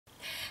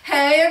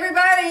Hey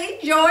everybody,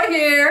 Joy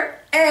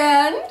here,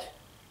 and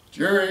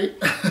Jerry.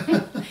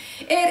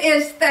 it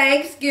is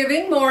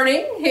Thanksgiving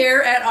morning here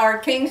at our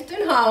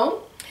Kingston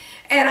home,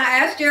 and I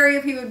asked Jerry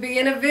if he would be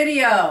in a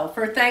video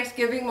for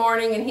Thanksgiving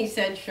morning, and he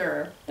said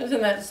sure.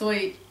 Isn't that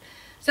sweet?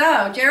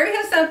 So Jerry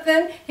has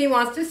something he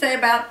wants to say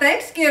about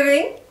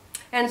Thanksgiving,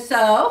 and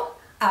so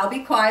I'll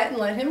be quiet and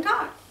let him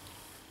talk.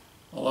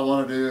 All I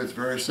want to do, it's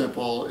very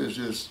simple, is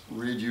just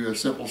read you a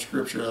simple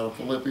scripture out of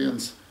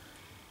Philippians,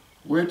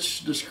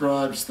 which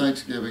describes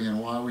Thanksgiving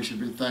and why we should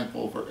be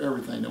thankful for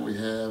everything that we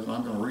have. And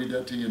I'm going to read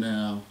that to you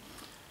now.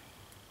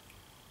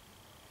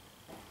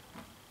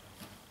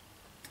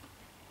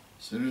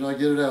 As soon as I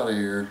get it out of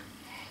here.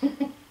 Take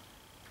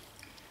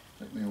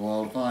me a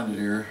while to find it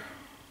here.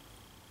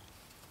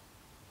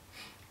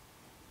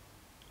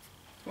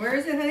 Where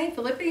is it, honey?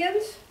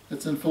 Philippians?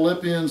 It's in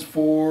Philippians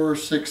 4,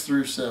 6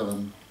 through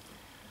 7.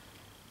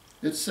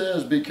 It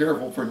says, "Be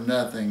careful for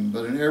nothing,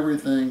 but in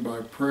everything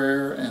by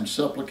prayer and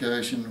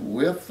supplication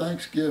with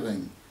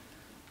thanksgiving,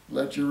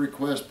 let your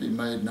requests be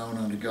made known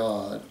unto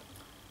God.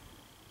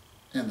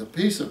 And the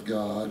peace of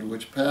God,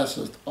 which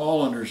passeth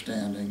all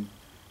understanding,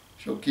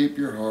 shall keep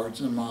your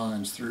hearts and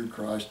minds through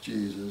Christ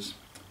Jesus."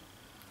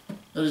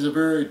 That is a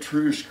very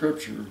true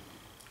scripture,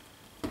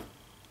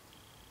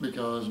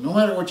 because no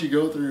matter what you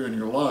go through in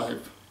your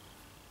life,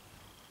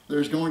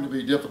 there's going to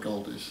be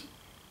difficulties.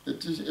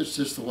 It's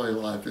just the way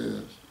life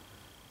is.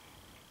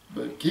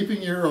 But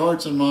keeping your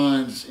hearts and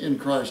minds in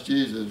Christ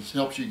Jesus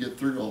helps you get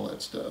through all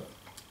that stuff.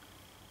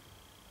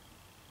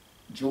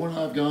 Joy and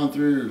I have gone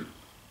through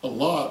a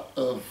lot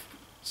of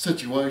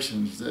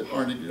situations that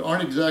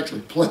aren't exactly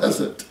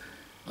pleasant.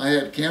 I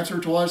had cancer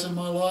twice in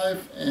my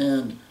life,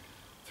 and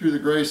through the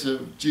grace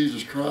of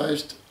Jesus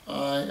Christ,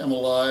 I am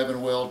alive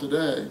and well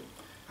today.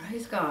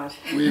 Praise God.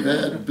 We've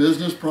had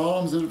business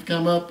problems that have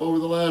come up over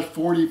the last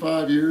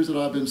 45 years that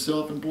I've been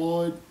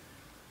self-employed.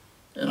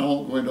 And I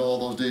won't go into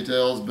all those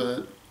details,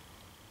 but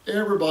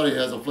everybody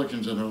has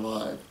afflictions in their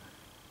life.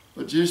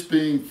 But just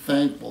being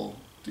thankful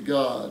to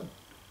God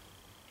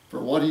for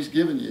what He's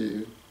given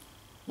you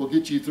will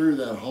get you through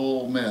that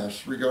whole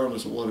mess,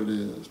 regardless of what it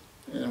is.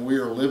 And we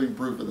are living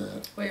proof of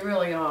that. We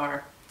really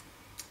are.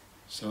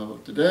 So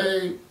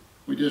today,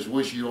 we just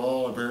wish you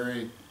all a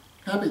very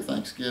happy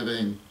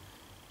Thanksgiving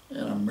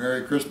and a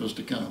Merry Christmas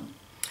to come.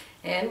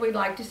 And we'd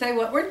like to say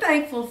what we're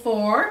thankful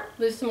for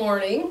this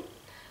morning.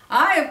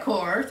 I, of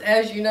course,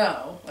 as you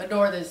know,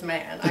 adore this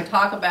man. I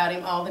talk about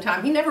him all the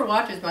time. He never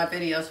watches my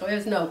videos, so he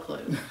has no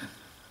clue.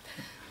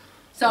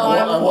 So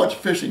I watch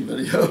fishing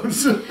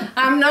videos.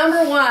 I'm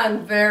number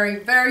one, very,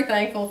 very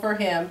thankful for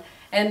him.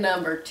 And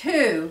number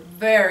two,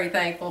 very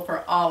thankful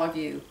for all of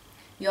you.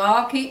 You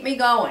all keep me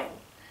going.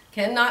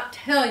 Cannot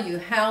tell you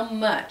how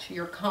much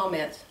your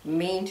comments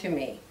mean to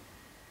me.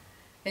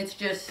 It's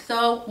just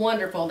so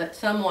wonderful that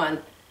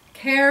someone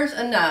cares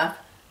enough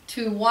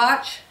to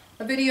watch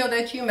a video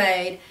that you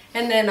made,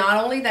 and then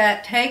not only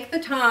that, take the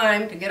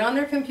time to get on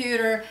their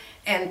computer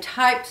and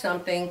type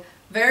something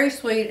very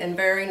sweet and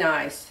very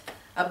nice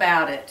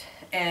about it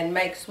and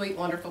make sweet,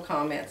 wonderful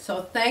comments.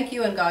 So thank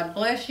you, and God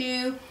bless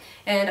you,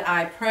 and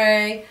I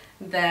pray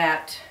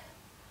that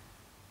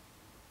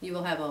you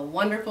will have a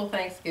wonderful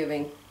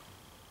Thanksgiving.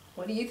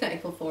 What are you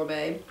thankful for,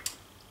 babe?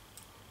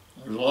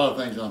 There's a lot of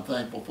things I'm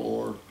thankful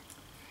for.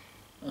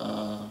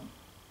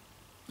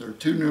 They're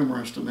too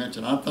numerous to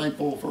mention. I'm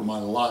thankful for my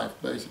life,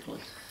 basically,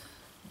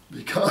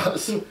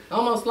 because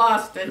almost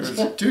lost it.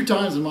 There's 2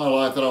 times in my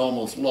life that I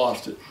almost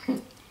lost it.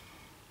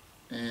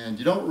 And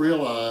you don't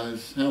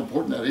realize how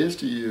important that is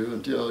to you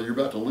until you're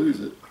about to lose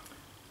it.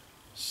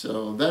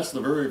 So that's the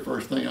very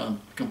first thing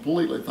I'm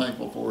completely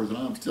thankful for, is that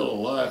I'm still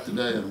alive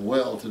today and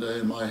well today,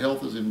 and my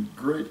health is in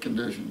great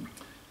condition.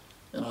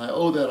 And I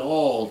owe that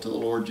all to the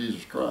Lord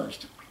Jesus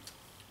Christ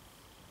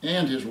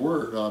and His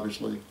Word,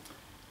 obviously.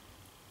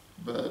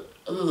 But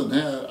other than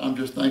that, I'm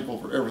just thankful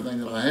for everything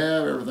that I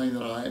have, everything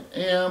that I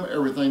am,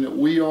 everything that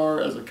we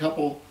are as a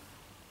couple,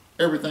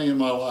 everything in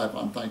my life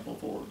I'm thankful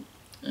for.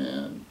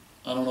 And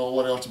I don't know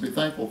what else to be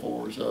thankful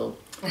for, so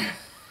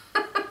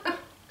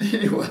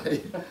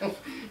anyway,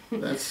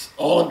 that's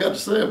all I've got to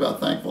say about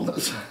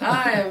thankfulness.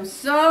 I am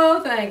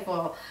so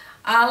thankful.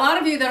 A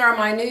lot of you that are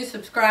my new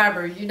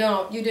subscribers, you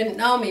didn't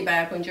know me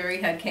back when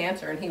Jerry had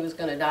cancer and he was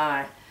going to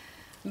die.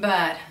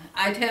 But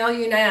I tell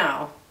you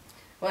now,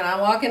 when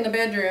I walk in the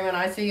bedroom and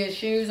I see his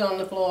shoes on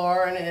the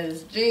floor and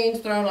his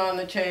jeans thrown on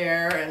the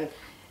chair, and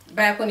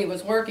back when he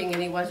was working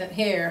and he wasn't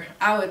here,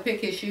 I would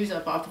pick his shoes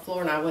up off the floor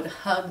and I would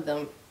hug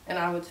them. And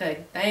I would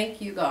say,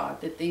 thank you,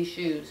 God, that these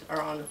shoes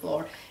are on the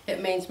floor.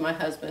 It means my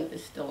husband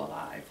is still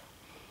alive.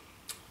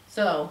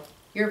 So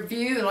your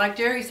view, like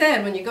Jerry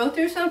said, when you go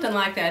through something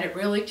like that, it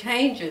really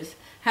changes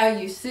how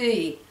you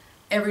see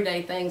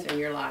everyday things in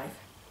your life.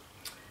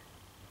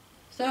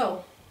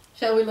 So,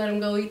 shall we let them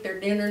go eat their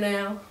dinner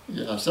now?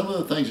 Yeah, some of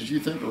the things that you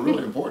think are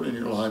really important in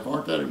your life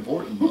aren't that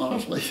important,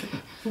 honestly.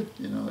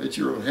 You know, it's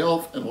your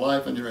health and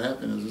life and your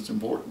happiness that's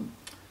important.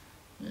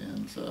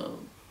 And so,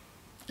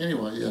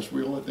 anyway, yes,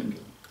 we'll let them go.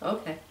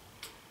 Okay.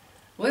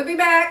 We'll be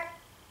back.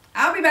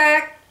 I'll be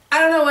back. I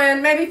don't know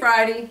when, maybe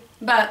Friday.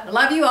 But I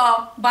love you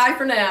all. Bye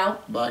for now.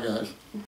 Bye, guys.